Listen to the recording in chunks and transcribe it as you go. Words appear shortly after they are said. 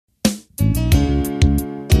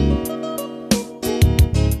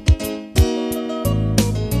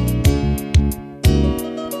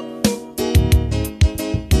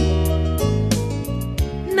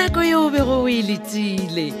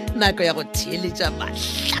nako ya go theeletša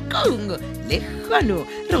mahlakong le kgono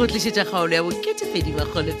re go tlišetša kgaolo ya boketepedi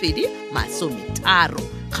magolopedi masometharo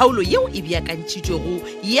kgaolo yeo e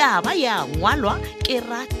beakantšitšwego ya ba ya ngwalwa ke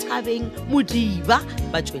Rathabeng Modiba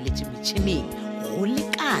ba tšweletše metšhineng go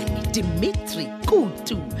lekane Dimitri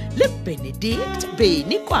Kutu le Benedict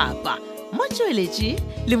Beni Kwapa mo tšweletše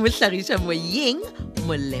le mohlagiša moyeng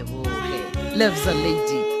Moleboge Loves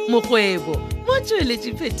Lady mokgwebo mo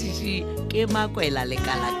tšweletše phetiši ke Makwela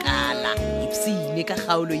Lekalakala ipsine ka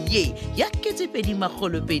kgaolo ye ya ketepedi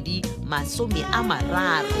magolopedi masome a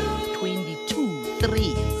mararo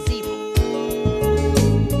 2230.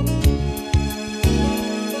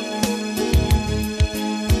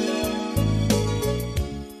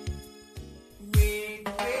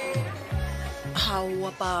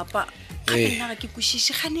 Hawa papa nna ke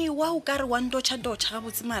kwishishi gane wa o ka re wa ndocha ga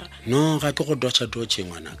botse mara no ga ke go docha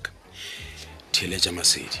ngwanaka theletša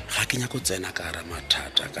Masedi ga ke nya go tsena ka ra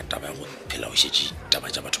mathata ka taba ya go phela o šetše taba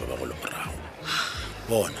tša batho ba ba go le morago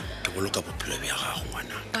bona ke boloka bophelo bja gago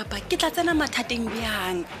ngwanaka papa ke tla tsena mathateng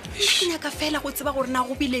bjang ke nyaka fela go tseba gore na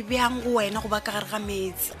go bile bjang go wena go ba ka gare ga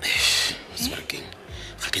metsi sebakeng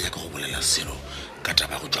ga ke nyaka go bolela selo ka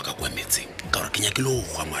taba go tswa ka kwa metseng ka gore ke nyake le go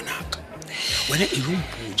gwa ngwanaka wena e yo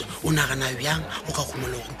mpotsa o nagana bjang o ka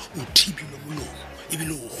gomela gore o thibile molomo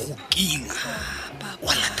ebile o gokile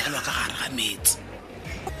wa latelwa ka gare ga metsi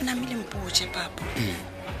namile mpotse papa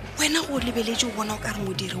wena go lebeletse o bona o ka re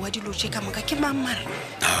modiri wa dilo tše ka moka ke mamara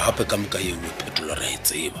gape ka moka yeo Phetola ra e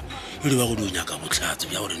tseba e di ba go di o nyaka botlhatse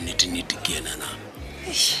bja gore nnete ke ena na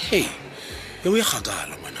e eo e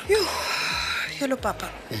gakala ngwana yolo papa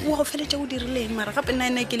o go feletse o dirileng mara gape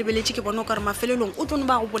nna ke lebeletse ke bona o ka re mafelelong o tlono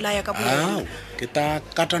ba go bolaya ka bolao ke ta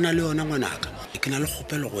katana le yona ngwanaka ke na le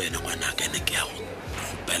kgopelo go wena ngwanaka ene ke ya go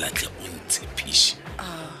kgopela tle o ntshepiše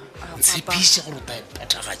ntshepiše gore o ta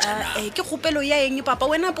ephethagatšana ke kgopelo ya eng papa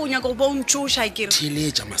wena po o nyaka go ba o ntšhoša kere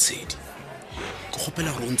theletša Masedi ke kgopela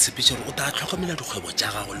gore o ntshepiše gore o ta tlhokomela dikgwebo tša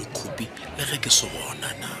gago le Khupi le ge ke se gona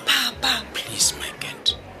na papa please my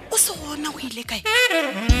cat o se gona o ile kae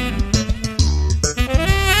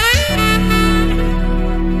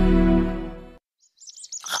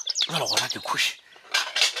jalo gona ke khuši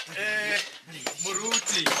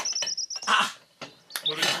moruti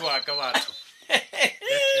wa ka batho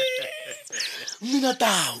mmina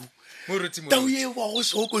tau tau ye wa go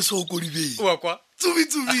soko dibeng wa kwa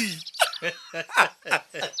tsubi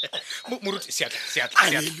moruti seatla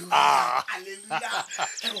Alleluia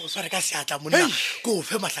go sware ka seatla monna ko o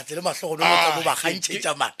fe mahlatse le mahlogono mo tsa mo ba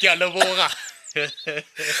gantšhetša mana ke a leboga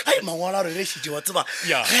ai mangwala re šitše wa tseba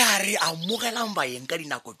ge a re amogelang baeng ka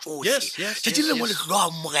dinako tsohle tšatši le lengwe le tlo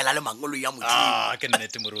amogela le mangolo ya modimo ke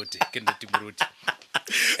nnete moruti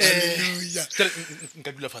Alleluia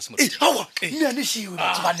nka dula fase moruti awa nneane šeo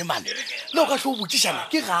tsebane mane le o ka tlo o botsišana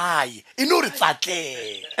ke gae e ne o re tsatle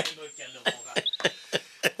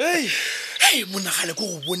hei monagale ko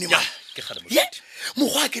go bone ma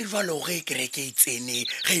mokgwa ke re jalo ge kereke e tsene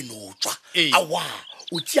ge e no tswa awa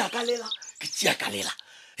o tšeakalela ke tšeakalela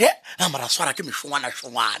a mara swara ke mešongwana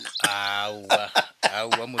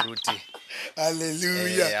awa moruti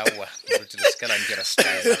Alleluia moruti le sekala nkera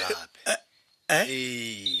style gape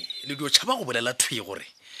le dio tšhaba go bolela thwe gore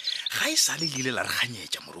ga e sa le ile la re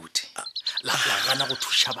ganyetša moruti la gana go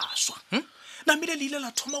thuša baswa namile le ile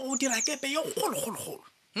la thoma go dira kepe yo kgologologolo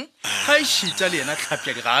ga e šitša le yena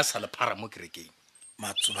tlhapjadi ga a sa le phara mo kerekeng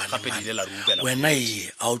gape le ile la rubela wena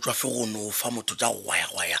a o tswa fe go no fa motho tša go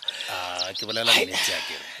gwayagwaya ke bolela nnete a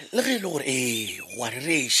kere le ge e le gore go a re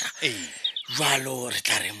reša jalo re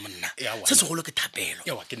tla re monna se segolo ke thapelo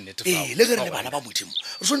le ge re le bana ba modimo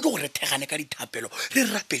re swantse gore thegane ka dithapelo re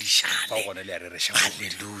rapedišane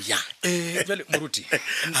Alleluia moruti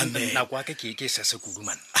nako aka ke sa se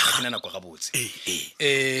kuduman ga ke na nako gabotse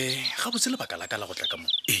gabotse lebaka la ka la go tla ka mo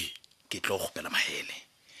ke tlo gopela mahele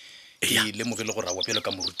ke lemogile go rawa pele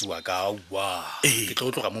ka moruti wa ka ke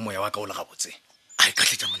tlo tloga mo moya wa ka o le gabotse a ka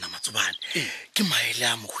tletša monna matsobane ke maele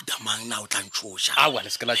a mohutamang na o tla ntšhoša le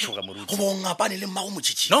se ke la tšhoga moruti go bo ngapane le mmago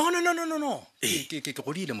motšhitšhi no ke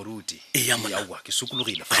godile moruti ke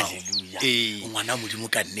sokologile ngwana modimo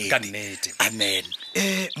ka nnete amen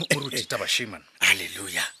moruti taba shiman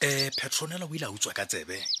Alleluia Petronela o ile a utswa ka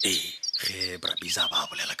tsebe ge brabisa ba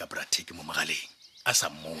bolela ka bratiki mo mogaleng a sa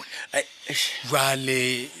mmone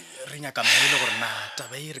jwale re nyaka mmele gore na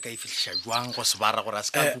taba e re ka e fitlhiša jwang go sebara gore a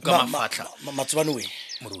se ka kuka mafatlha matsobane we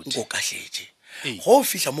nko ka šetše go o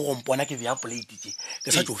fitlha mo gompona ke bea plate tše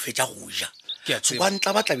ke sa tse o fetša go ja kwa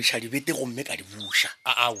ntla ba tlabiša dibete gomme ka di buša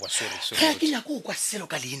ge ke nyako o kwa selo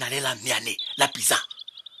ka leina le la mmeane la pizza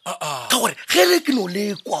ka gore ge re ke no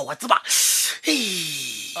le kwa wa tseba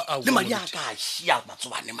le madi a ka šia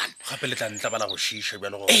matsobane man gape le tla ntla bala go šiša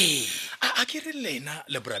bjalo go a ke re lena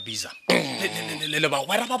le brabisa le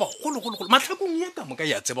bagwera ba bagologologolo matlhakong ya ka moka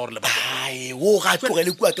ya tseba gore le ai o ga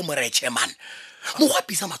tlogele kua ke moretšhe man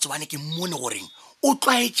mogwapisa matsobane ke mmone goreng o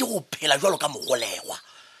tlwaetse go phela jalo ka mogolegwa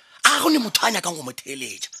a go ne motho a nyakang go mo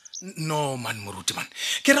theeletša no man moruti man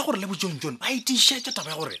ke ra gore le bojonjon ba itišetša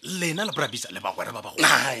taba ya gore lena le brabisa le bagwera ba bagolo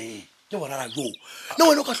ai ke bonala jo le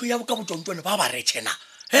wena o ka hloya boka bojonjone ba ba retšhena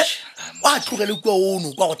wa tlogele kua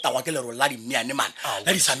ono kwa go tagwa ke lerolo la dimmeane man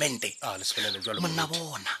la disamente monna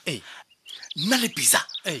bona nna le pisa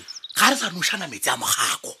ga re sa nošana metsi a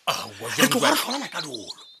mogako re tloga re tlholana ka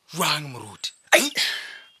dolo jang moruti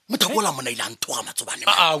mothakola mona ile a nthoga matsobane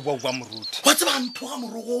wa moruti wa tseba nthoga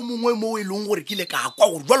morogo o mongwe mo e leng gore ke ile ka kwa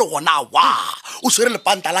gore jalo gona wa o swere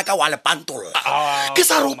lepanta la ka wa lepantolla ke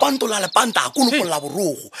sa re o pantola lepanta a kolokolola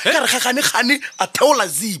borogo ka re gagane-gane a theola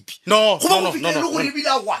zipi goba go fitlhele gore ebile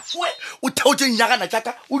a waswe o theotseng nyagana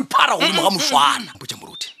jaaka o diphara godimo ga mošwana botsa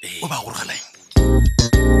moruti o ba gorogalaeng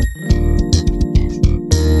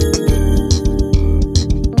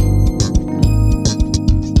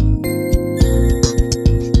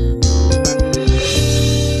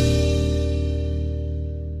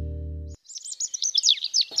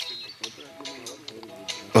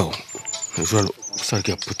jalo sa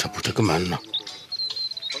ke a phutha ke manna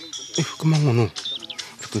ke mangono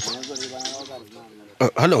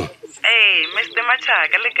hello Mr.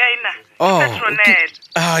 Machaka le kaina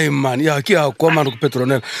ai man ya ke a kwa man go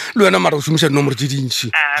Petronel le wena mara o shumisa nomoro tse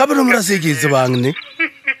dintsi gape nomoro se ke tsebang ne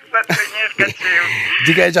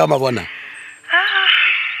di ka etsa mabona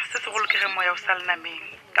se se go lokege moya o salna meng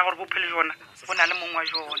ka gore bophelo jona bona le mongwa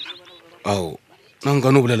jona nang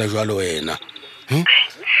ka no bolela jwalo wena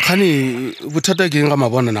khane bothata ke eng ga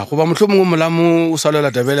mabona na go ba mohlomong o molamo o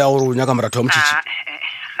salela tabele ya gore o nyaka moratho wa motšhitši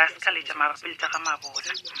ga se ka letša marapelta ga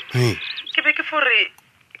mabona ke be ke fore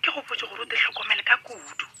ke go potse gore o te hlokomele ka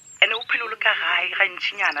kudu ene o phelo le ka gae ga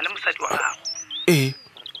ntšinyana le mosadi wa gago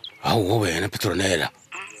ao wena Petronela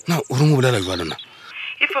na o reng o bolela jwalo na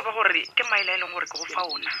e fa ba gore ke maela e leng gore ke go fa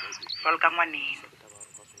ona jwalo ka ngwaneno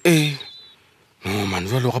no man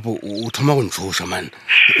jwalo gape o thoma go ntshoša man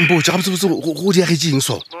mpotsa gabetsebotse go diagetseng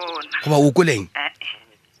so goba o koleng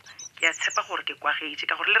ke a tshepa gore ke kwagetse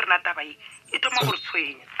ka gore le rena taba e thoma gore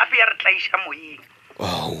tshwenya gape ya re tlaiša moyeng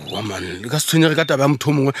man le ka se tshwenyege ka taba ya motho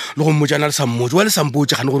o mongwe le go mmotjana le sa mmotse wa le sa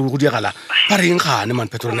mpotse gane gore go diagala ba reng gane man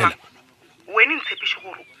Petronela wene ntshepiše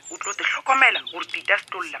gore o tlo te hlokomela gore tita se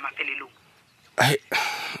tlolla mafelelong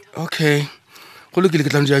okay go lokile ke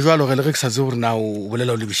tla ntšea jwalo ge le ge ke sa tse gore na o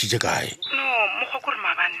bolela o lebešitše kae no mokgwa kore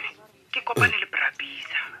mabanne ke kopane le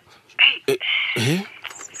brabisa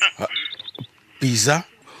bisa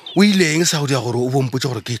o ileng sa go dia gore o bompotse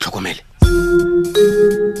gore ke itlhokomele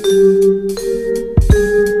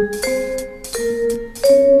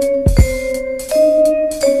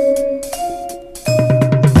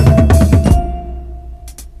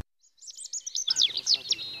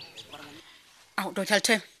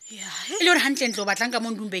Doctor e le gore hantle o batlang ka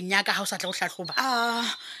mo ndumbeng ya ka ha o sa tla go hlahloba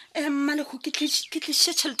mmalego ke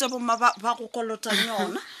tliše tšhelete bomma ba go kolotang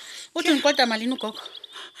yona o teng kota malino koko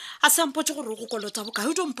a se mpotse gore o go kolota bokae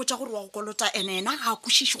o tlo mpotsa gore wa go kolota ene ena ga a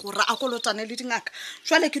kwešiše gore a kolotane le dingaka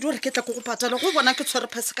jwale ke di gore ke tla ko go patela go bona ke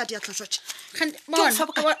tshwere phese ka diatla jwatše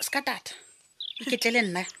ska tata iketlele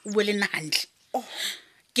nna o bue le nna gantle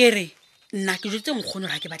ke re nna ke jetse nkgone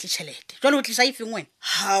gore ga ke batle tšhelete jwale o tlisa efeng wena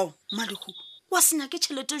hao malego wa sena ke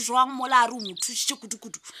tšhelete jwang mola a re o mo thušitše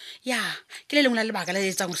kudu-kudu ya ke le lengwe la lebaka le le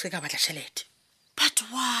etsang gore se ka batla tšhelete but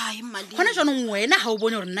why mali gona jaanong wena ga o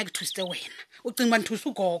bone gore nna ke thusitse wena o cingba nthusa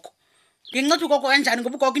ukoko ngingathi ukoko kanjani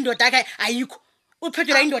ngoba ukoko indoda yakhe ayikho o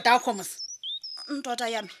phetola indoda yakho mos ndoda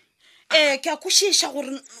yami ke a kwešiša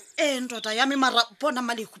gore ndoda yami mara bona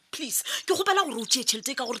malego please ke gopela gore o tšee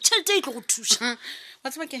tšhelete ka gore tšhelete e tlo go thuša wa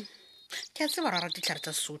tseba keng ke a tseba rara ditlhare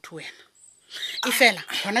tsa Sesotho wena e fela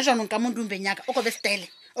gona jaanong ka mo ndumbeng yaka o kobe stele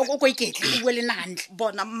o ko iketle o bue le nna gantle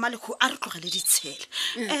bona malego a re tlogele ditshele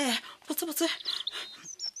botsebotse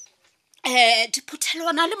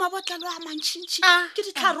diphuthelwana le mabotlelo a mantšintši ke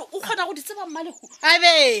ditlhare o kgona go di tseba mmalego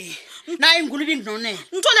abe na engolo dinonela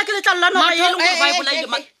ntole ke letlalolano ga e leng gore ba e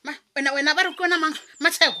bolaile wena ba re kona mang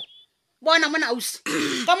matsheko bona mona ausi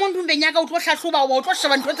ka mo ndumbeng yaka o tlo tlhatlhoba o tlo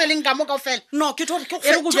sheba ntho tse leng ka mo ka ofela no ke tore ke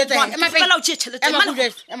fela o tšee tšhelete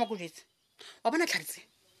emakujetse wa bona tlharitse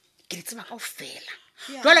ke le tseba ka ofela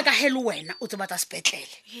jwale ka hele wena o tseba tsa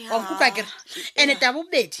sepetlele wa nkutlwa kere ene taba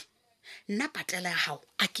bobedi nna patela ya gago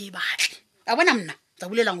a ke e batle a bona mna tsa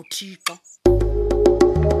bulela ngothiqo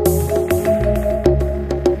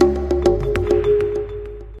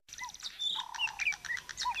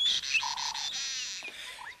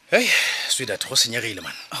hei sweetheart go senyegile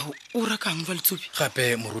man o rakang ba Letsobi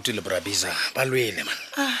gape moruti le brabisa ba lwele man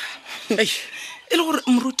e le gore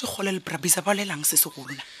moruti kgole le brabisa ba lelang se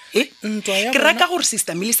segolona ntwa ya ke raka gore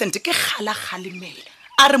sister Millicent ke kgalagalemele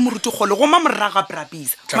a re moruti kgole go mamoraga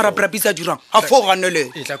brabisa mara brabisa dirang a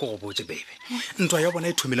foganele e tla ko go botse baby ntwa ya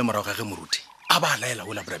bona e thomile morago ga ge moruti a ba laela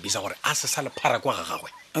o la brabisa gore a se sa le phara kwa ga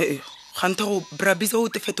gagwe ganta go brabisa o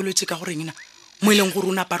te fetoletse ka gore ngina mo ileng gore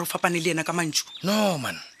o na paro fapane le ena ka mantšu no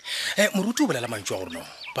man moruti o bolela mantšu a gore no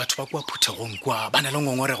batho ba kwa phuthegong kwa ba na le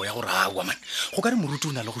ngongorego ya gore awa man go ka re moruti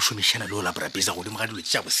o na le go šomišana le o la brabisa godimo ga dilo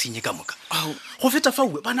tša bosenye ka moka go feta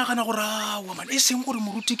faue ba nagana gore awa man e seng gore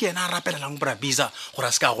moruti ke ena a rapelelang brabisa gore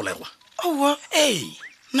a se ka golegwa aowa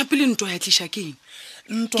napile ntwa ya tliša keng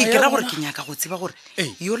ke kera gore ke nyaka go tseba gore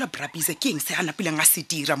yola brabisa ke eng se a napileng a se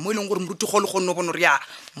dira mo e leng gore moruti go le go nno bona gore ya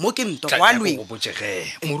mo ke ntwa go a lweng go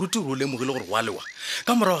botsege moruti o lemogile gore go a lewa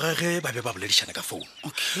ka morago ga ge ba be ba boledišana ka founu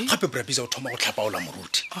gape brabisa o thoma go tlhapaola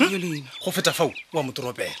moruti go feta fao wa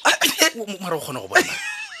motoropela mara o kgona go bona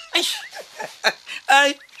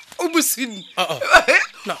ai o bosini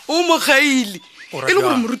o mogaile e le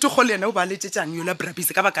gore moruti go le ena o ba letsetsang yola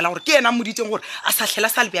brabisa ka baka la gore ke ena moditseng gore a sa tlhela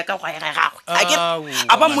sa lebea ka go ya ga gagwe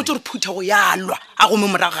a ba mmotse gore phutha go yalwa a go mo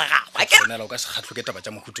morago ga gagwe o ka se kgatlho ke taba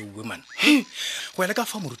tša mohuto uwe man go ela ka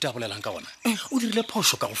fa moruti a bolelang ka gona o dirile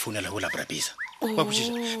phoso ka go founela yola brabisa wa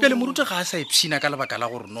kwešiša pele moruti ga a sa epšhina ka lebaka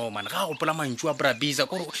la gore no man ga a gopola mantšu a brabisa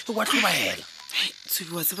kore wa tlobaela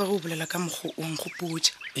tsebi wa tseba go bolela ka mokgo o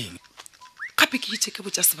nkgopotša gape ke itse ke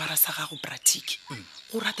botša sebara sa gago bratiki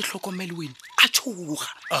gore a te tlhokomele wene a tšhoga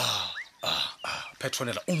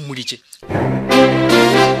petronela o mmoditše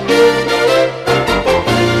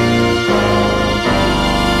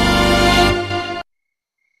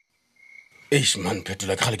man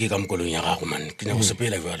Phetola ke gale ke ka mokolong ya gago man ke nya go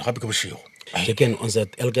sepela jalo gape ke bošego ke ken ons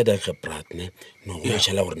dat elke dag gepraat ne no go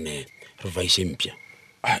tšhela gore ne re vaise mpša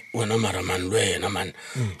wena mara man lwena man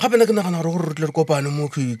gape na ke nagana gore re tle re kopane mo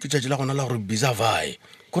ke tšatši la gona la gore bisa vae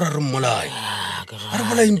kore re mmolae a re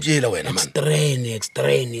bolae mpšela wena man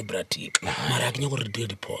extraine bratik mara a ke nya gore re dire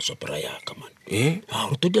diphoso pera yaka man re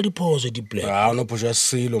to dia diphoso diple no phoso ya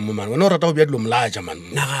selo mo man wena o rata go bja dilo molaja man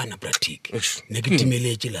nagana bratik ne ke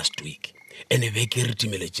timeletse last week ene be ke re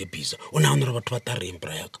timeletse bisa o nagana gore batho ba tareng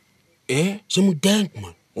pera yaka se modank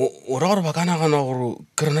man o ra gore ba ka nagana gore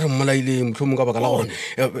ke rena re mmolaile motlhomo ka baka la gore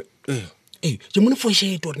ke mone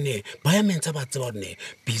fošete gore ne ba ya mentsa ba tseba gore ne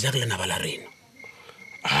bisa ke lena ba la rena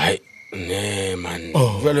ai ne man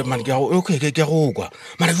jale man ke a go kwa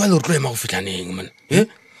mara jale re tlo ema go fitlhaneng man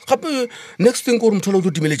gape next thing gore motho o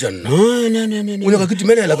tlo timeletša nna o nyaka ke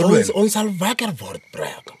timelela ka lwena on salvaker vort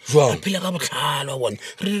braka phela ka botlhalo wa bone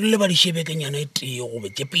re le ba dišebekenyana e tee go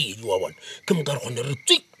betse pedi wa bone ke moka re kgone re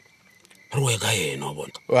tswi re we ka ena wa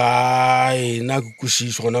bone ai na ke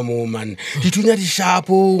kwešiše gona mo man dithunya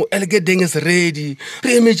dišhapo elgedeng is ready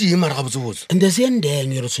re emetše mara ga botsebotse and the same day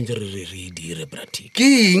re tshwantse re dire bratik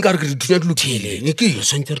ke eng ka re ke dithunya di lokileng ke re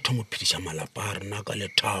tshwantse re thomo phediša malapa a rena ka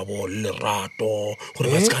lethabo le lerato gore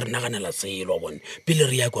ba se ka re naganela selo wa bone pele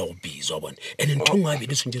re ya kwa go bisa wa bone and nthong a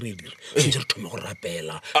bedi tshwantse re dire tshwantse re thome go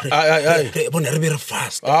rapela bone re be re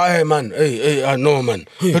fast ai man no man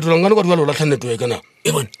Phetola ngane kwa diwa lola tlhanetwe kana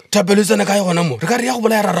e bone thapeletsana ka e gona mo re ka re ya go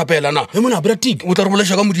bolaya ra rapela na e mona bratik o tla re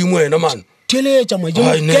bolaiša ka modimo wena man theletša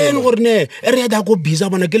majekene gore ne e re ya da go bisa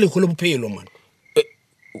bona ke lekgolo bophelo man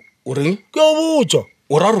o reng ke o botsa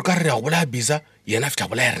o ra gore ka re ya go bolaya bisa yena a fitlha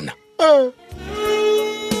bolaya rena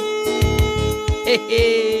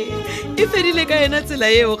e fedile ka yena tsela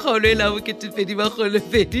eo kgaolo e la boketepedi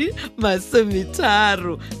bagolopedi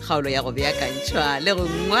masometharo kgaolo ya go beakantšhwa le go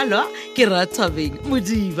ngwalwa ke rathabeng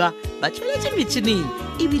modiba ba tsweletše metšhineng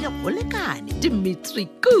ebile go lekane dimitri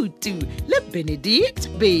kutu le benedict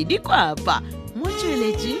bedi kwapa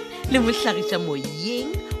motsweletši le mohlagiša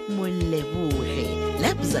moyeng moleboge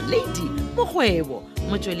lebza lady mokgwebo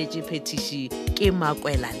motsweletši phetiši ke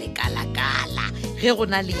makwela lekalakala ge go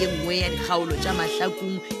na le ye nngwe ya dikgaolo tša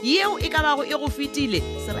mahlakong yeo e ka bago e go fetile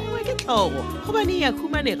serengwe ke tlhogo gobane ya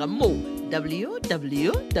humanega mo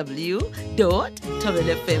www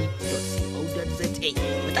thobelfm co za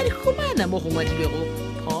o tla di humana mo go ngwadilwego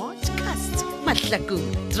podcast mahlakong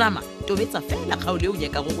drama tobetsa fela kgaolo eo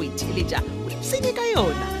nyaka go itheletša o ipsenye ka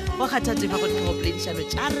yona go kgathatema go tlhopoledišano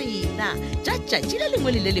tša rena tša tšatši le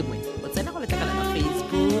lengwe le le lengwe o tsena go letlakala la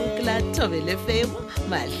Facebook la thobelfm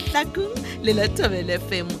mahlakong le la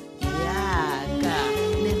thobelfm yaka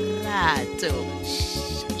lerato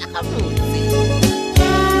šala gabotse